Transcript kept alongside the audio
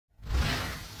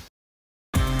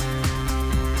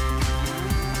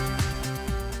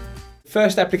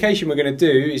First application we're going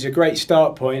to do is a great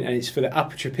start point, and it's for the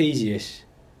upper trapezius.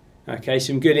 Okay,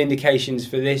 some good indications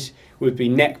for this would be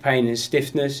neck pain and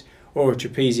stiffness, or a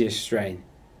trapezius strain.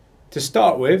 To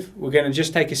start with, we're going to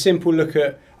just take a simple look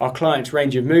at our client's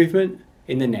range of movement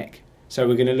in the neck. So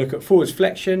we're going to look at forwards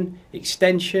flexion,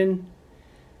 extension,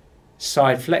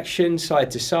 side flexion,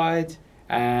 side to side,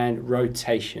 and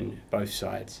rotation, both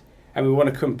sides. And we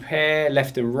want to compare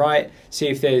left and right, see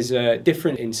if there's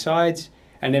different in sides,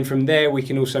 and then from there we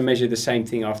can also measure the same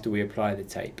thing after we apply the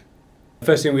tape. The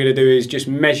first thing we're going to do is just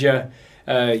measure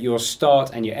your start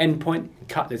and your end point,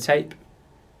 cut the tape,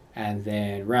 and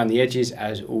then round the edges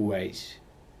as always.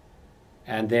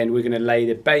 And then we're going to lay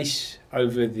the base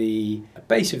over the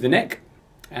base of the neck,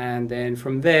 and then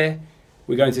from there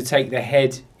we're going to take the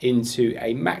head into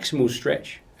a maximal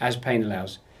stretch as pain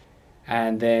allows.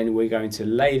 And then we're going to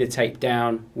lay the tape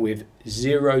down with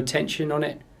zero tension on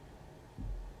it.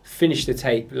 Finish the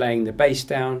tape laying the base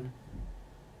down,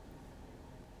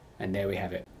 and there we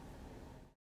have it.